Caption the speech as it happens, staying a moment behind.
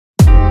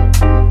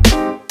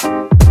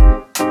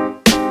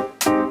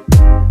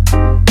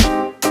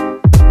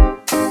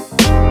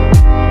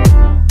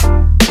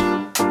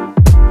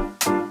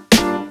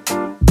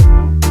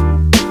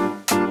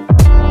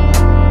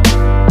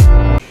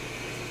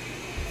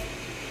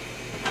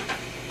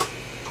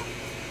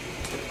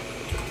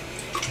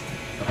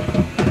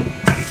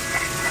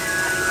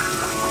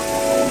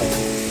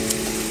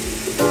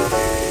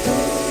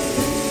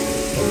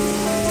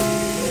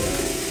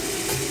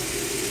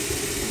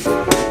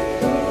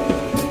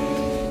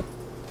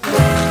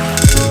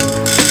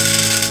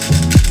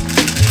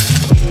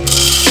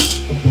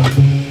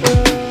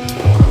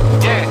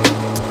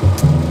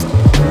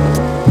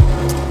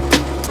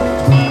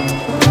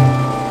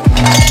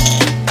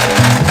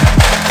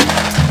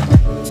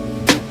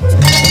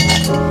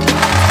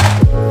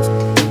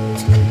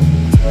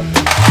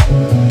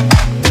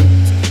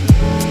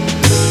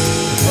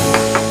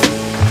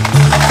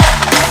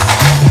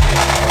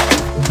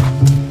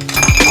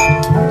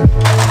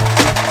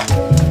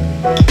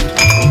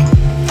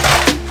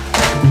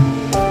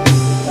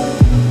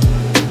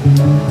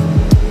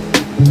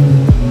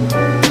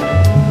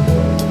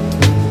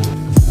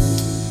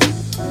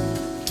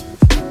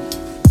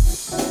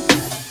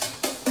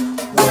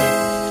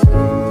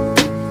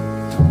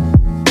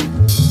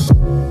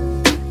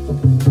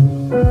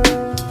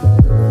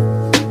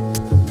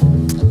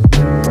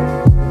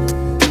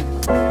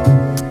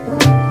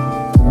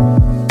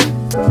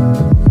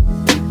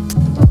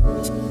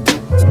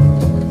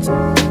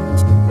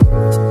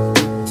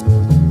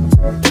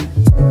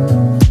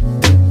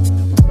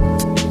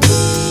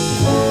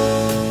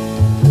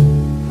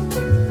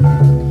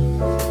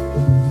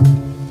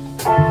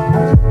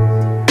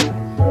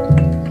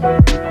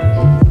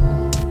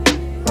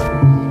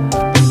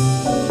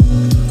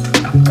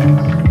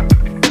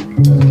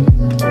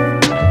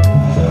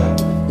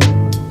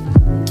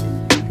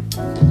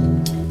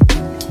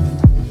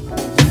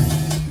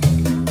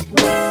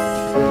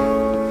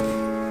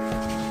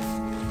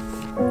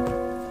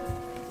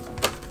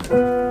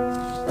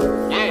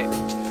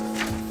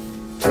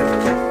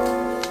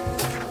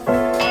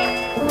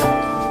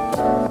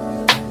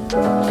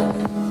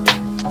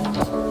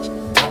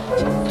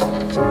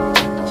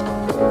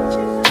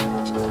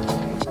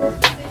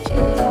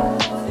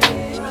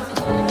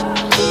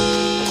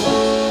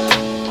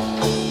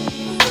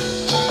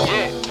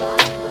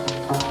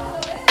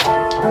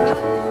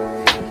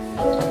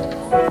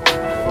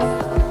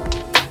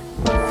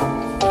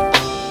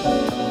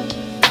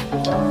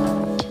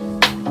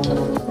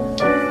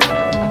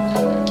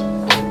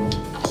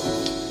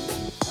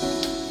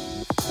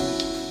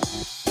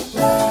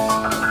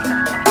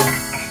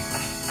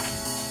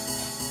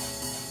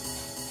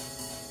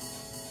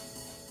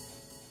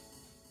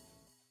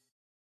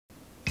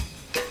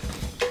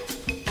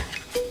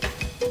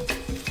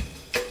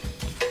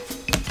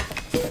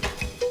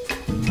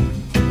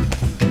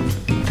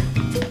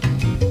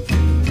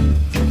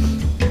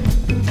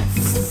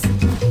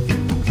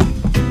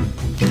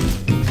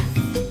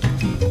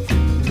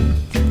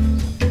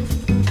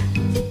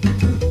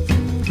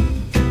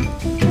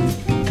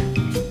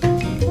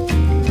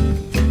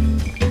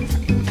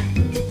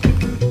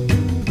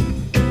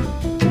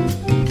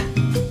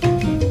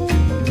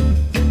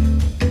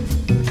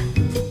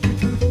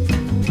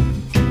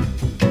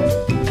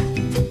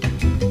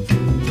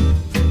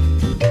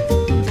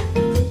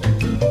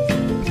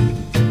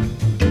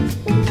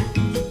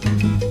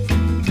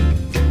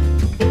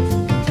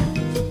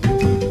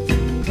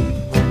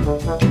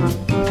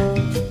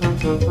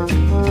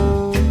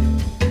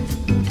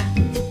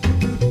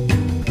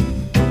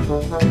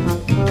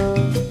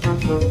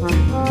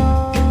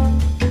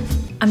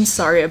I'm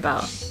sorry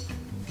about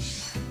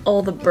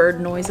all the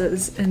bird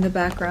noises in the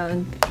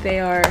background.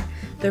 They're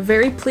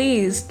very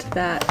pleased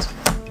that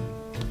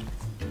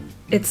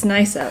it's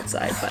nice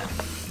outside, but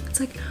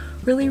it's like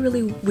really,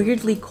 really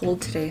weirdly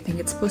cold today. I think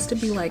it's supposed to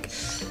be like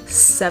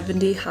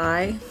 70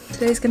 high.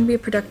 Today's gonna be a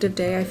productive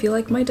day. I feel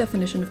like my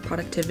definition of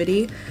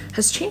productivity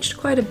has changed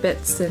quite a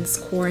bit since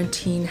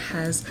quarantine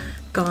has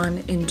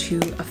gone into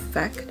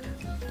effect.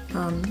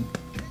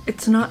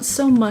 It's not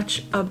so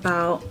much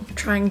about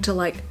trying to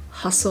like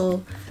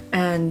hustle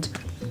and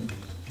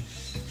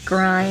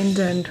grind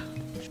and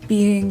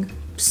being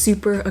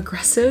super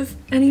aggressive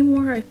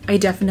anymore. I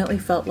definitely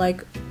felt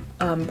like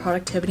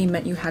productivity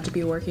meant you had to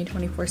be working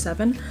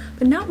 24/7,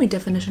 but now my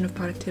definition of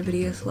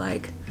productivity is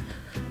like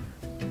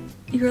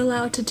you're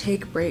allowed to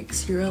take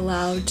breaks, you're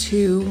allowed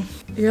to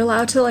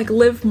like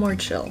live more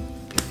chill.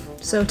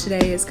 So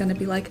today is gonna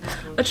be like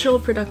a chill,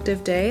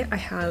 productive day. I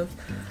have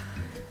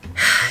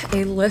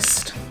a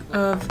list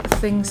of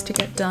things to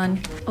get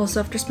done. Also,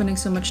 after spending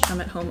so much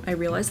time at home, I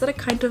realized that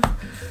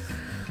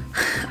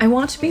I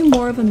want to be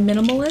more of a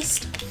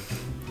minimalist.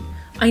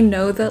 I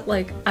know that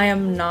like I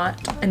am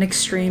not an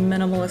extreme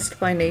minimalist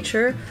by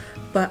nature,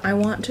 but I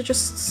want to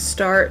just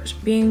start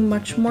being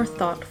much more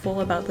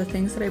thoughtful about the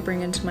things that I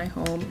bring into my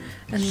home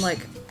and like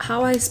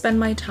how I spend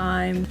my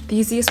time. The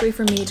easiest way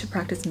for me to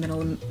practice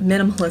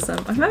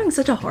minimalism. I'm having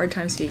such a hard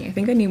time speaking. I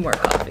think I need more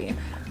coffee.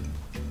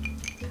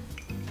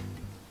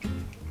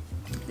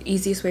 The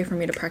easiest way for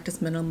me to practice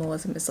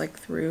minimalism is like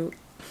through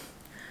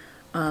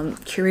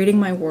curating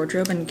my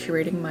wardrobe and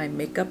curating my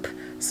makeup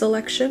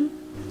selection.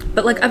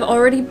 But like I've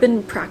already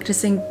been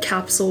practicing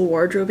capsule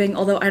wardrobing,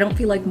 although I don't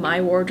feel like my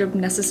wardrobe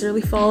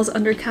necessarily falls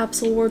under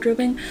capsule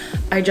wardrobing.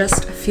 I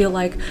just feel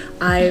like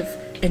I've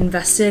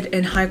invested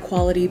in high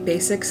quality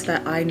basics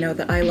that I know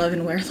that I love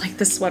and wear, like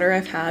the sweater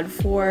I've had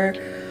for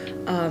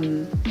I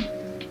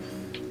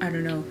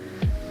don't know,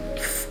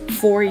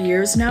 4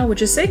 years now,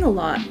 which is saying a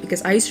lot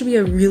because I used to be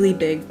a really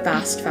big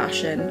fast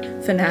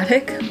fashion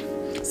fanatic.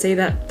 Say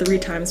that 3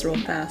 times real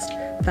fast.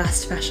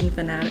 Fast fashion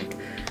fanatic.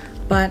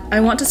 But I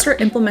want to start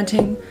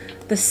implementing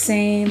the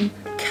same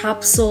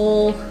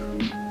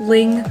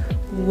capsule-ling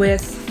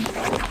with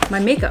my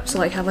makeup. So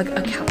like have like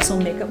a capsule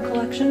makeup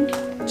collection.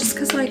 Just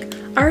cause like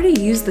I already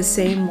use the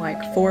same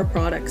like 4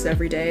 products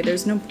every day.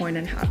 There's no point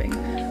in having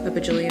a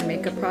bajillion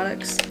makeup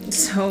products.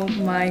 So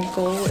my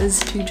goal is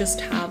to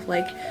just have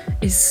like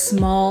a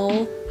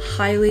small,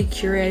 highly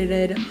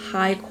curated,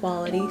 high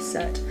quality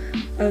set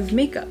of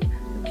makeup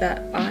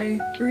that I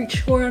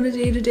reach for on a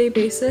day-to-day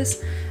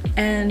basis.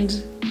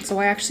 And so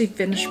I actually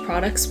finish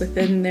products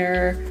within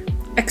their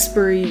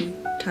expiry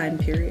time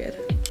period.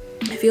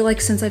 I feel like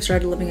since I've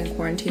started living in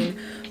quarantine,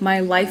 my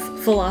life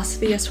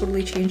philosophy has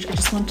totally changed. I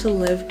just want to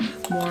live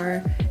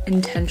more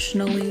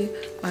intentionally.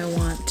 I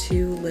want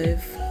to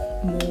live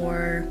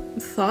more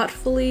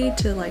thoughtfully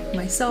to like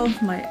myself,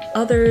 my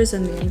others,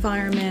 and the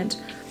environment.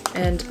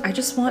 And I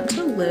just want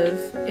to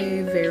live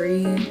a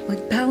very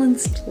like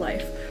balanced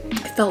life.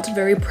 I felt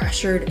very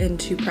pressured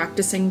into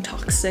practicing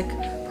toxic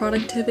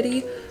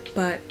productivity,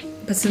 but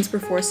since we're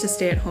forced to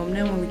stay at home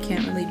now and we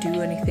can't really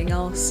do anything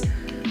else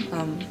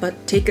but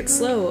take it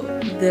slow,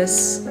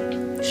 this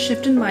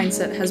shift in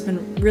mindset has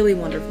been really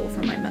wonderful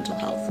for my mental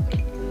health.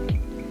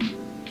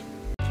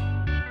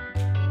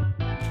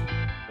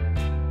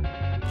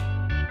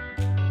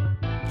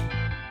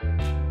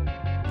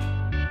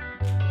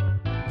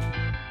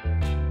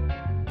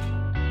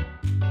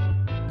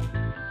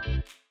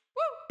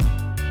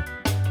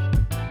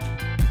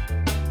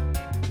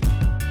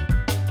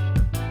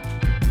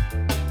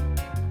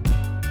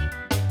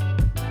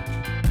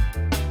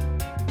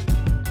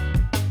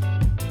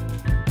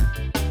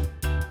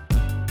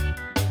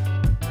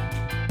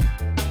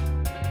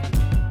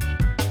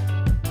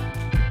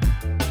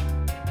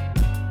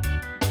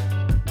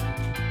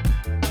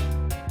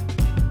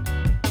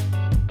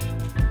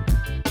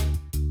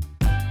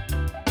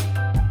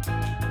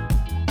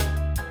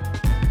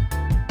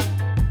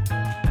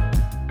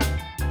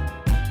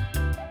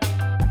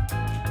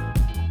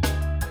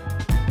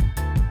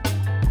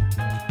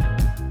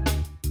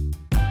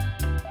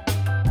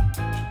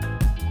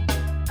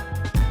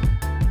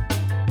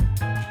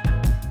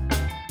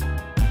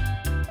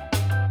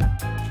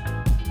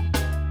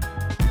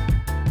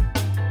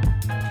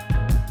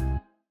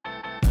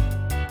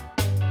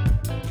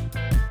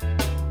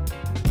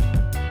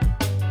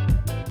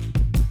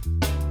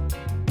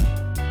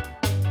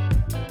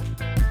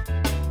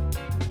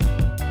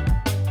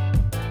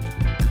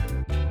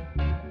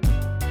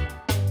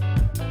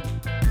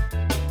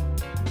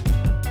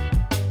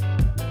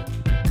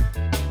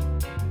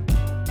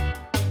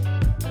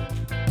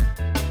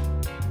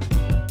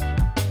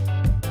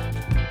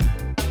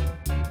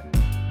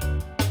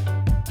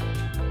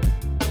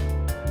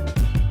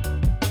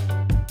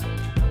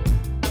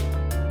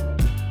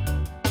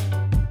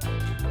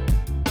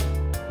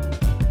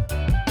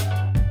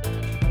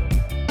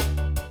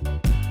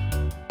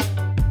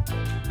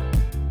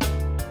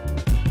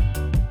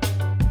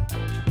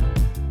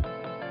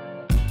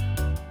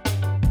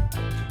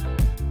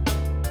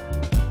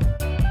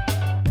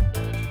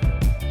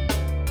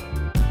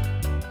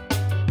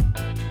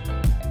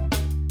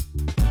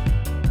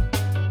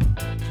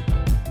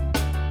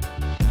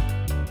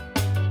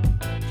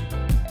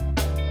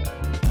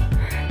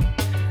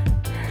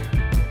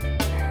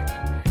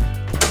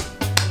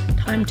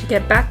 time to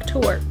get back to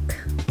work.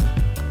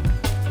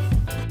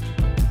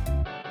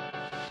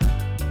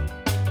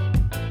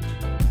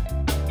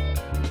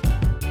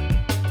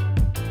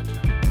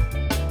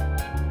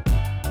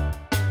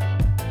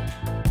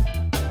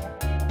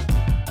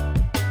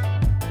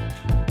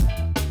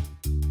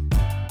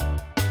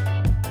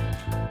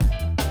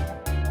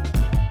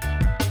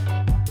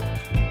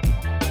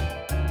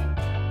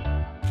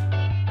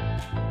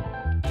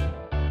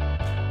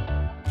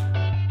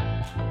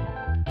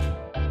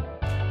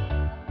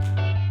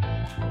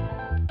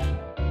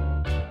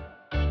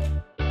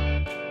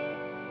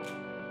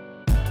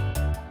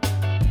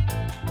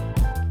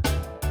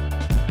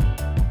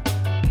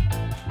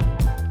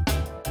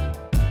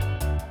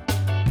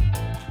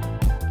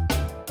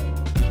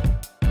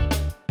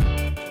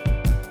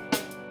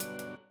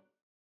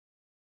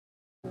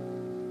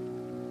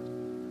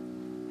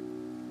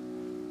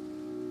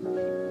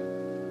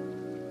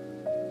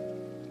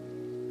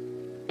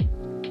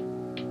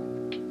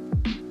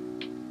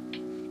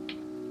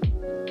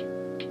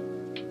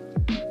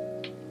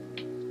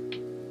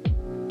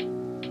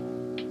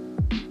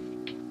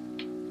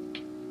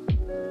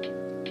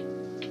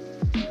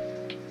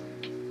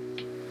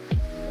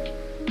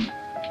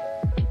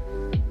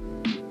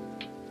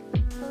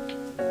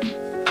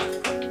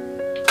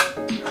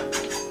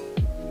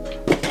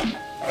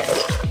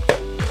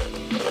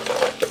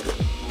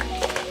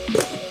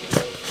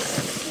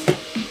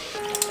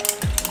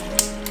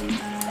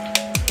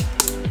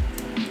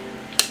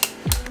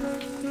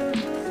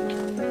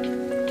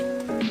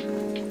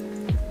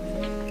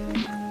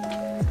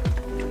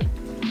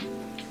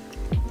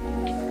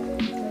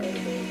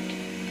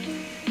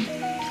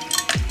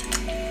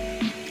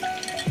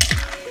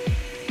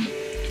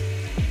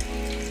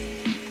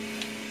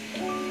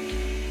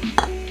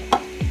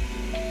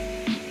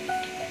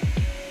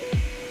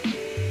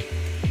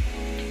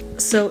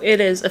 So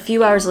it is a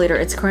few hours later.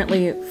 It's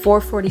currently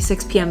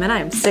 4:46 p.m. and I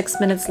am 6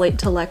 minutes late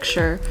to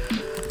lecture.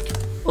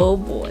 Oh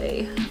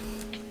boy.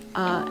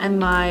 And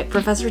my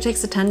professor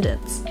takes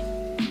attendance.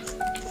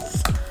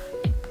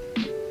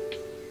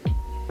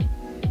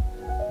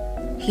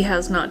 He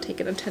has not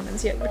taken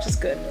attendance yet, which is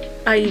good.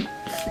 I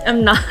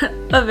am not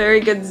a very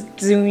good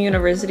Zoom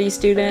University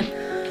student.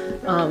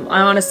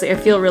 I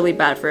feel really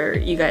bad for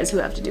you guys who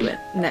have to do it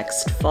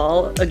next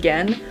fall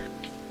again.